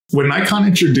When Nikon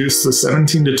introduced the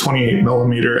 17 to 28mm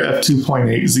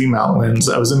f2.8 Z mount lens,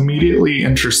 I was immediately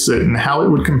interested in how it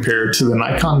would compare to the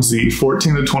Nikon Z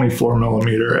 14 to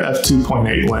 24mm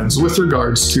f2.8 lens with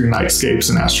regards to nightscapes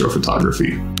and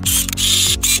astrophotography.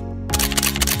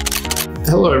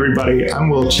 Hello everybody, I'm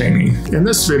Will Cheney. In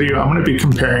this video, I'm going to be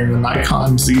comparing the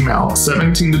Nikon Z mount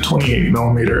 17 to 28mm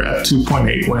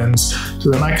f2.8 lens to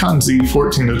the Nikon Z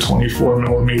 14 to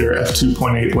 24mm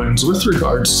f2.8 lens with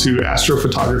regards to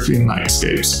astrophotography and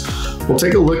nightscapes. We'll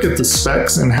take a look at the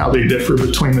specs and how they differ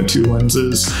between the two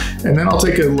lenses, and then I'll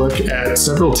take a look at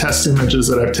several test images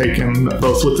that I've taken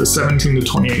both with the 17 to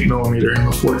 28mm and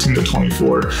the 14 to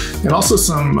 24, and also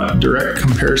some direct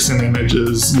comparison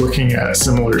images looking at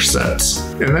similar sets.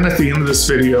 And then at the end of this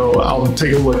video, I'll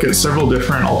take a look at several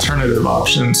different alternative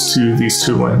options to these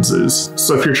two lenses.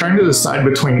 So if you're trying to decide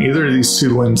between either of these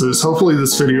two lenses, hopefully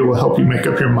this video will help you make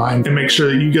up your mind and make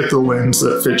sure that you get the lens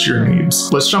that fits your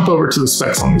needs. Let's jump over to the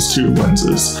specs on these two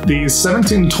lenses. The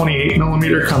 17 to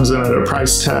 28mm comes in at a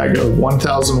price tag of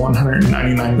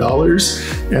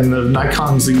 $1,199, and the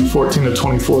Nikon Z 14 to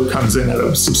 24 comes in at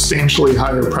a substantially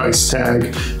higher price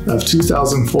tag of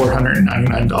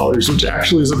 $2,499, which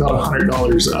actually is about $100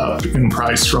 up in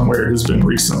price from where it has been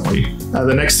recently.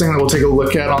 The next thing that we'll take a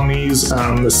look at on these,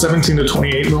 the 17 to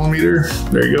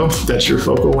 28mm, there you go, that's your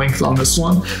focal length on this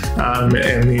one,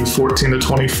 and the 14 to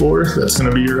 24, that's going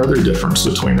to be your other difference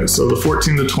between it. So the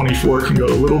 14 to 24 can go a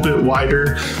little bit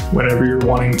wider whenever you're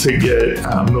wanting to get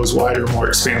those wider, more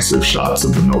expansive shots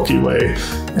of the Milky Way,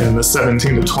 and the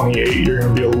 17 to 28, you're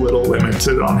going to be a little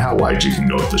limited on how wide you can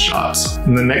go with the shots.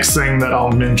 And the next thing that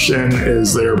I'll mention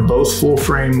is they're both full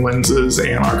frame lenses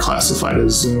and are classified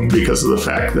as zoom because of the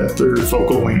fact that their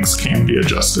focal lengths can be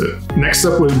adjusted. Next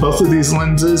up, with both of these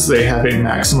lenses, they have a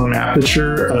maximum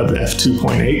aperture of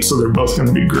f2.8, so they're both going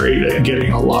to be great at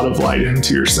getting a lot of light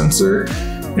into your sensor.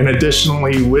 And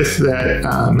additionally, with that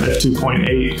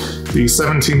f2.8, the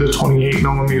 17 to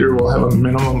 28mm will have a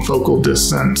minimum focal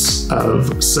distance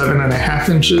of 7.5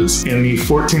 inches, and the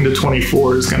 14 to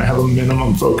 24 is going to have a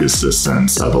minimum focus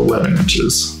distance of 11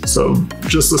 inches. So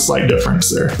just a slight difference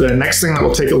there. The next thing that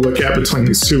we'll take a look at between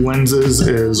these two lenses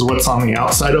is what's on the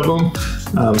outside of them.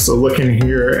 So looking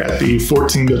here at the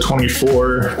 14 to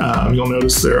 24, you'll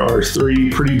notice there are three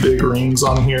pretty big rings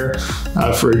on here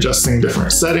for adjusting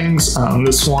different settings.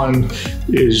 This one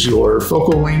is your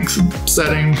focal length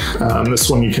setting. This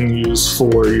one you can use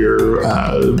for your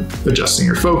adjusting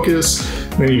your focus.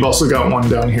 And then you've also got one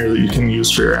down here that you can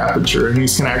use for your aperture, and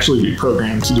these can actually be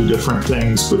programmed to do different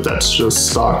things, but that's just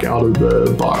stock out of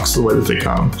the box the way that they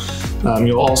come.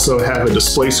 You'll also have a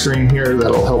display screen here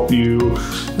that'll help you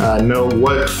know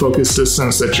what focus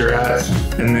distance that you're at,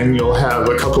 and then you'll have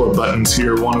a couple of buttons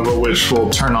here, one of which will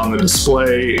turn on the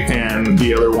display, and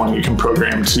the other one you can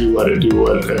program to let it do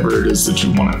whatever it is that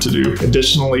you want it to do.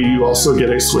 Additionally, you also get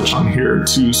a switch on here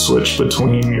to switch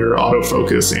between your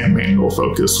autofocus and manual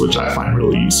focus, which I find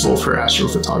really useful for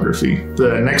astrophotography.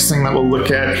 The next thing that we'll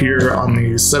look at here on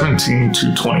the 17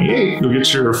 to 28, you'll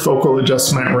get your focal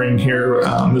adjustment ring here.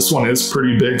 This one is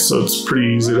pretty big, so it's pretty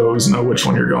easy to always know which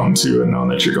one you're going to and know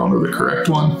that you're going to the correct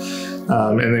one.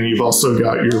 And then you've also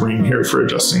got your ring here for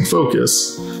adjusting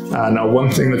focus. Now, one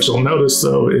thing that you'll notice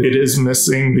though, it is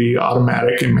missing the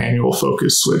automatic and manual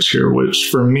focus switch here, which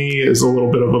for me is a little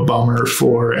bit of a bummer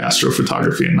for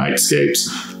astrophotography and nightscapes,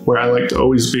 where I like to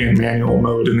always be in manual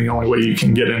mode, and the only way you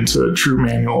can get into a true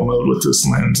manual mode with this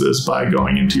lens is by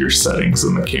going into your settings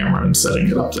in the camera and setting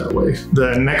it up that way.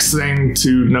 The next thing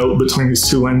to note between these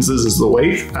two lenses is the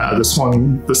weight. This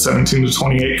one, the 17 to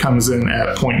 28, comes in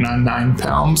at 0.99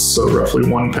 pounds, so roughly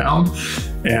 1 pound.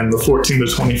 And the 14 to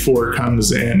 24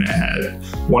 comes in at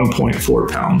 1.4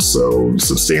 pounds, so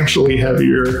substantially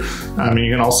heavier. You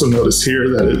can also notice here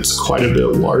that it's quite a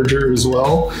bit larger as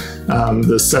well.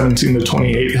 The 17 to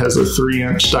 28 has a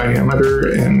 3-inch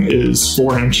diameter and is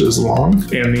 4 inches long,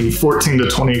 and the 14 to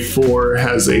 24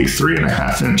 has a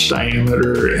 3.5-inch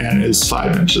diameter and is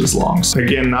 5 inches long. So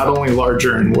again, not only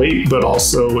larger in weight, but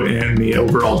also in the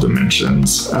overall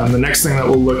dimensions. The next thing that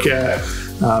we'll look at,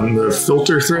 the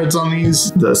filter threads on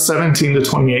these. The 17 to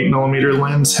 28mm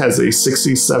lens has a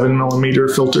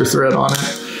 67mm filter thread on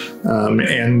it.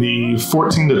 And the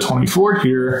 14 to 24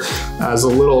 here is a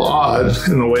little odd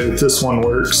in the way that this one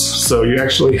works. So you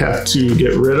actually have to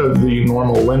get rid of the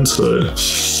normal lens hood.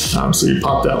 So you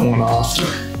pop that one off,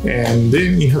 and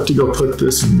then you have to go put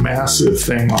this massive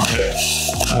thing on it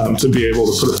to be able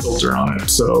to put a filter on it.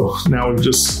 So now we've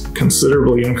just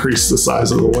considerably increased the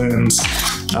size of the lens.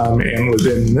 And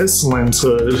within this lens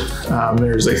hood,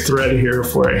 there's a thread here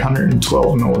for a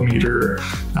 112 millimeter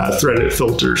threaded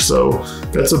filter. So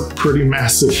that's a pretty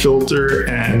massive filter,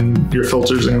 and your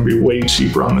filters are going to be way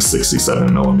cheaper on the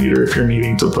 67 millimeter if you're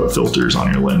needing to put filters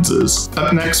on your lenses.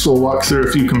 Up next, we'll walk through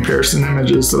a few comparison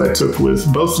images that I took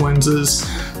with both lenses,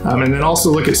 and then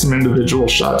also look at some individual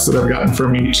shots that I've gotten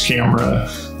from each camera,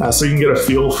 so you can get a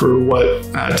feel for what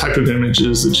type of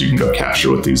images that you can go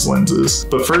capture with these lenses.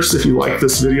 But first, if you like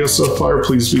this video so far,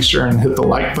 please be sure and hit the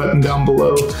like button down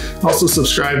below. Also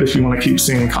subscribe if you want to keep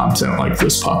seeing content like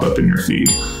this pop up in your feed.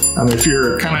 If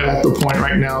you're kind of at the point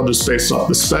right now, just based off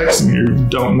the specs, and you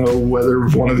don't know whether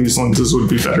one of these lenses would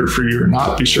be better for you or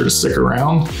not, be sure to stick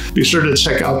around. Be sure to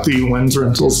check out the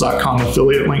lensrentals.com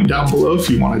affiliate link down below if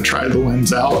you want to try the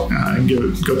lens out and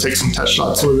go take some test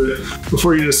shots with it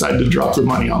before you decide to drop the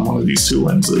money on one of these two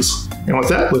lenses. And with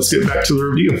that, let's get back to the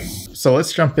review. So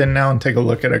let's jump in now and take a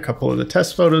look at a couple of the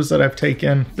test photos that I've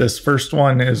taken. This first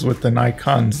one is with the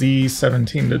Nikon Z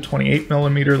 17 to 28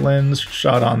 millimeter lens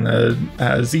shot on the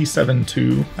Z7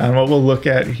 II. And what we'll look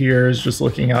at here is just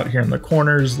looking out here in the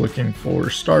corners, looking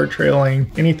for star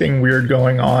trailing, anything weird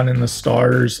going on in the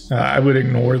stars. I would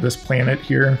ignore this planet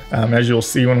here. As you'll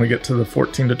see when we get to the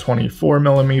 14 to 24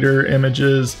 millimeter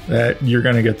images, that you're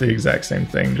going to get the exact same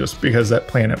thing just because that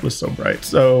planet was so bright.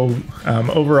 So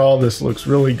overall, this looks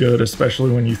really good,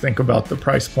 especially when you think about the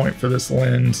price point for this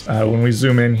lens. When we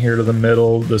zoom in here to the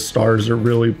middle, the stars are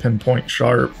really pinpoint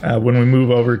sharp. When we move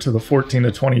over to the 14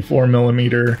 to 24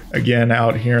 millimeter, again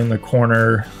out here in the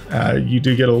corner, you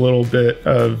do get a little bit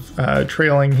of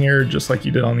trailing here, just like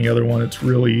you did on the other one. It's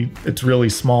really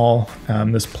small.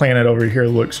 This planet over here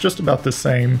looks just about the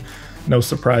same. No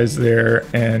surprise there.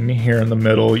 And here in the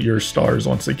middle, your stars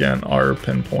once again are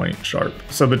pinpoint sharp.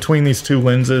 So between these two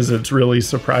lenses, it's really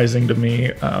surprising to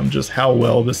me just how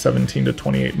well the 17 to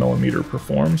 28 millimeter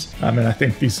performs. And I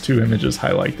think these two images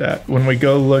highlight that. When we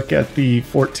go look at the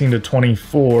 14 to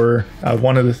 24,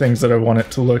 one of the things that I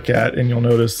wanted to look at, and you'll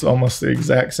notice almost the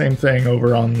exact same thing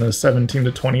over on the 17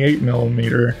 to 28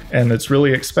 millimeter, and it's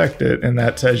really expected, and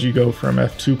that's as you go from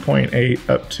f2.8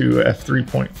 up to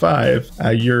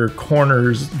f3.5, your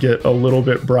corners get a little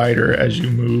bit brighter as you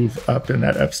move up in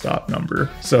that f-stop number.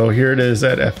 So here it is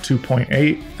at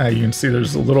f2.8. You can see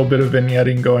there's a little bit of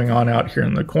vignetting going on out here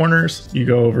in the corners. You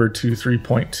go over to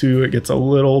 3.2, it gets a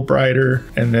little brighter,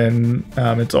 and then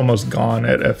it's almost gone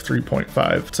at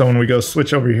f3.5. So when we go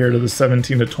switch over here to the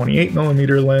 17 to 28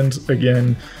 millimeter lens,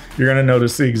 again, you're going to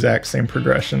notice the exact same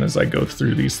progression as I go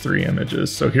through these three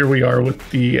images. So here we are with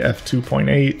the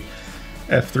f2.8,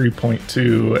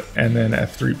 f3.2, and then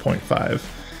f3.5.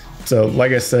 So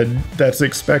like I said, that's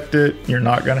expected. You're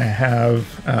not going to have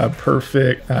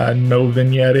perfect no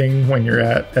vignetting when you're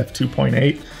at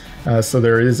f2.8. So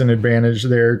there is an advantage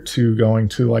there to going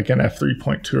to like an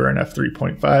f3.2 or an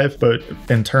f3.5, but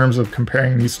in terms of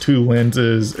comparing these two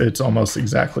lenses, it's almost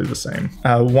exactly the same.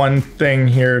 One thing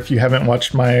here, if you haven't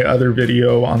watched my other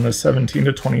video on the 17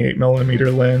 to 28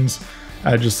 millimeter lens,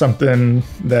 just something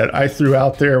that I threw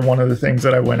out there. One of the things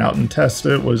that I went out and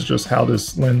tested was just how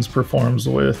this lens performs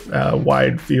with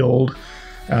wide field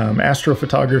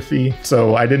astrophotography.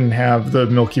 So I didn't have the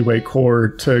Milky Way core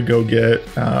to go get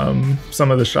some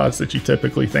of the shots that you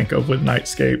typically think of with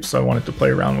nightscapes. So I wanted to play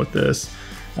around with this.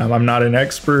 I'm not an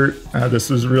expert. This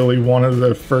was really one of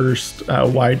the first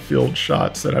wide field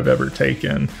shots that I've ever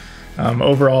taken.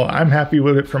 Overall, I'm happy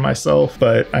with it for myself,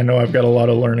 but I know I've got a lot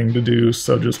of learning to do,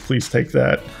 so just please take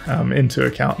that into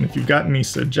account. And if you've got any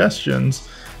suggestions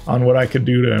on what I could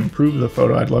do to improve the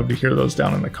photo, I'd love to hear those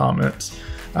down in the comments.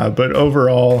 But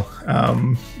overall,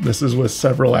 this is with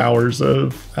several hours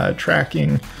of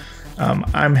tracking.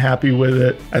 I'm happy with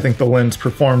it. I think the lens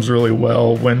performs really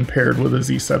well when paired with a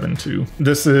Z7 II.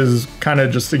 This is kind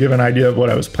of just to give an idea of what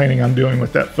I was planning on doing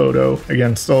with that photo.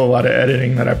 Again, still a lot of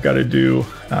editing that I've got to do.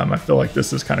 I feel like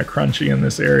this is kind of crunchy in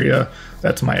this area.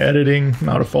 That's my editing,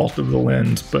 not a fault of the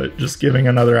lens, but just giving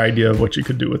another idea of what you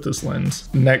could do with this lens.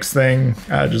 Next thing,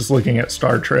 just looking at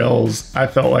star trails, I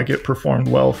felt like it performed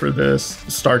well for this.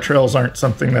 Star trails aren't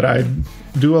something that I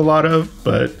do a lot of,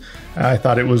 but I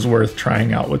thought it was worth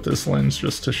trying out with this lens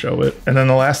just to show it. And then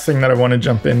the last thing that I want to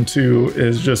jump into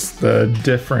is just the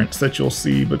difference that you'll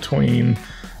see between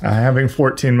having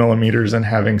 14 millimeters and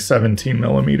having 17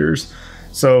 millimeters.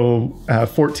 So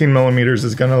 14 millimeters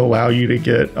is going to allow you to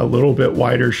get a little bit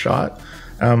wider shot.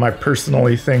 I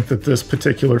personally think that this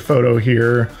particular photo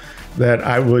here, that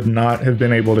I would not have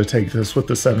been able to take this with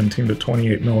the 17 to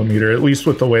 28 millimeter, at least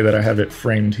with the way that I have it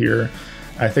framed here.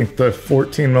 I think the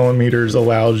 14 millimeters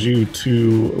allows you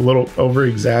to a little over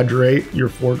exaggerate your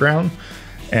foreground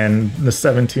and the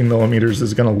 17 millimeters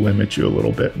is going to limit you a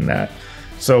little bit in that.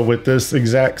 So with this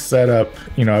exact setup,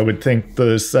 you know, I would think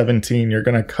the 17, you're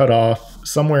going to cut off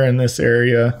somewhere in this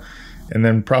area and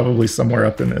then probably somewhere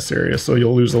up in this area. So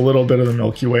you'll lose a little bit of the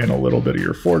Milky Way and a little bit of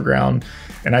your foreground.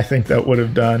 And I think that would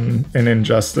have done an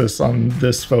injustice on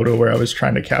this photo where I was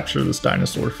trying to capture this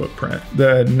dinosaur footprint.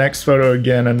 The next photo,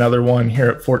 again, another one here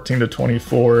at 14 to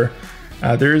 24.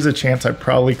 There is a chance I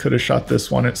probably could have shot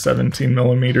this one at 17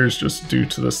 millimeters just due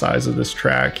to the size of this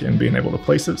track and being able to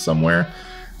place it somewhere.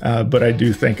 But I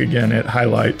do think, again, it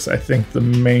highlights, I think, the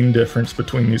main difference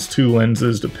between these two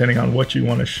lenses, depending on what you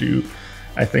want to shoot.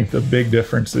 I think the big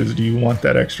difference is, do you want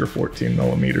that extra 14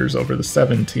 millimeters over the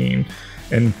 17?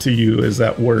 And to you, is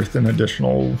that worth an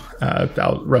additional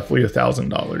roughly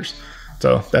 $1,000?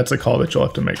 So that's a call that you'll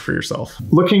have to make for yourself.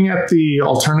 Looking at the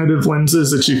alternative lenses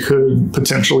that you could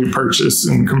potentially purchase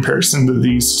in comparison to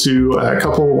these two, a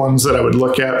couple of ones that I would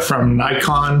look at from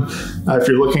Nikon. If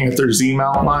you're looking at their Z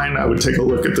mount line, I would take a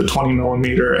look at the 20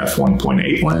 millimeter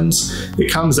f1.8 lens.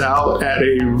 It comes out at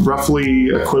a roughly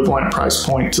equivalent price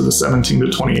point to the 17 to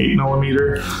 28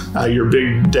 millimeter. Your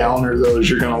big downer though is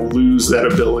you're going to lose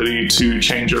that ability to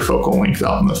change your focal length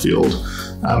out in the field.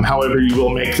 However, you will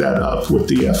make that up with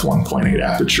the f1.8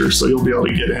 aperture, so you'll be able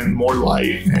to get in more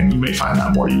light, and you may find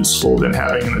that more useful than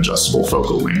having an adjustable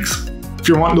focal length. If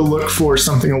you're wanting to look for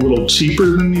something a little cheaper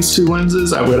than these two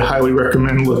lenses, I would highly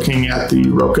recommend looking at the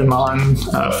Rokinon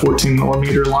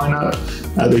 14mm lineup.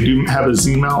 They do have a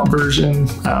Z-mount version.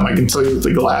 I can tell you that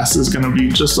the glass is going to be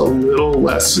just a little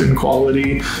less in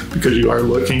quality because you are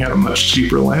looking at a much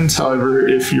cheaper lens. However,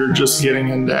 if you're just getting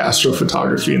into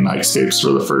astrophotography and nightscapes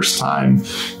for the first time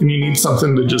and you need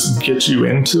something to just get you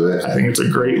into it, I think it's a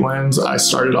great lens. I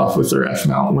started off with their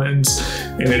F-mount lens,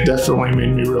 and it definitely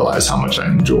made me realize how much I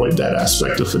enjoyed that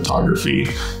aspect of photography.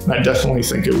 And I definitely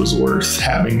think it was worth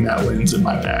having that lens in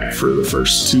my bag for the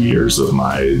first 2 years of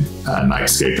my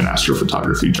nightscape and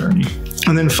astrophotography journey.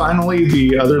 And then finally,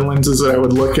 the other lenses that I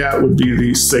would look at would be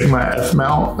the Sigma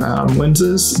F-mount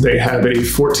lenses. They have a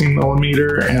 14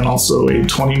 millimeter and also a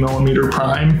 20 millimeter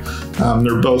prime.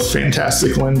 They're both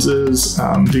fantastic lenses.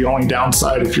 The only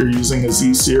downside, if you're using a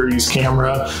Z series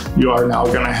camera, you are now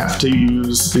going to have to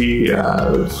use the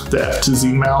F to Z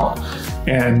mount.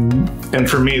 And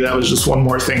for me, that was just one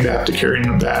more thing to have to carry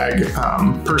in the bag.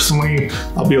 Personally,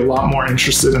 I'll be a lot more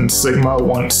interested in Sigma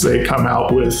once they come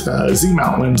out with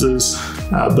Z-mount lenses,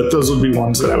 but those would be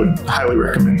ones that I would highly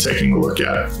recommend taking a look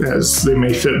at, as they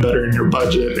may fit better in your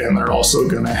budget, and they're also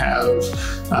going to have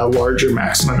larger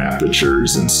maximum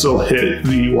apertures and still hit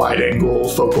the wide-angle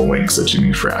focal lengths that you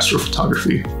need for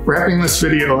astrophotography. Wrapping this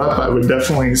video up, I would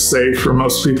definitely say for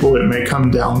most people it may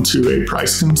come down to a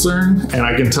price concern, and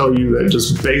I can tell you that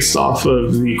just based off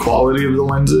of the quality of the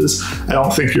lenses, I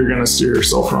don't think you're going to steer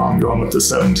yourself wrong going with the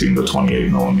 17 to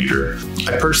 28 millimeter.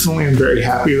 I personally am very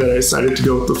happy that I decided to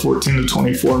go with the 14 to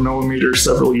 24 millimeter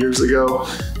several years ago.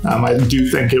 I do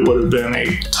think it would have been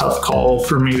a tough call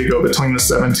for me to go between the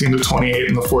 17 to 28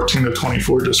 and the 14 to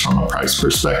 24 just from a price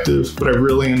perspective, but I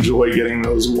really enjoy getting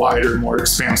those wider, more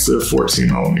expansive 14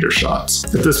 millimeter shots.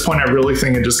 At this point, I really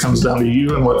think it just comes down to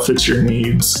you and what fits your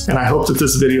needs, and I hope that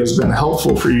this video has been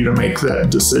helpful for you to make that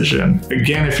decision.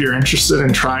 Again, if you're interested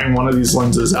in trying one of these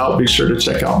lenses out, be sure to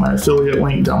check out my affiliate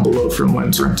link down below from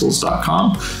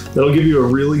lensrentals.com. That'll give you a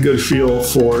really good feel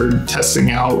for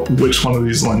testing out which one of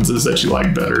these lenses that you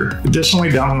like better. Additionally,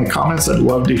 down in the comments, I'd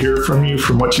love to hear from you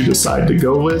from what you decide to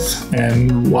go with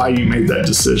and why you made that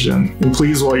decision. And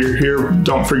please, while you're here,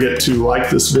 don't forget to like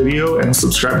this video and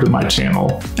subscribe to my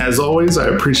channel. As always, I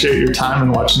appreciate your time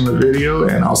in watching the video,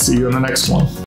 and I'll see you in the next one.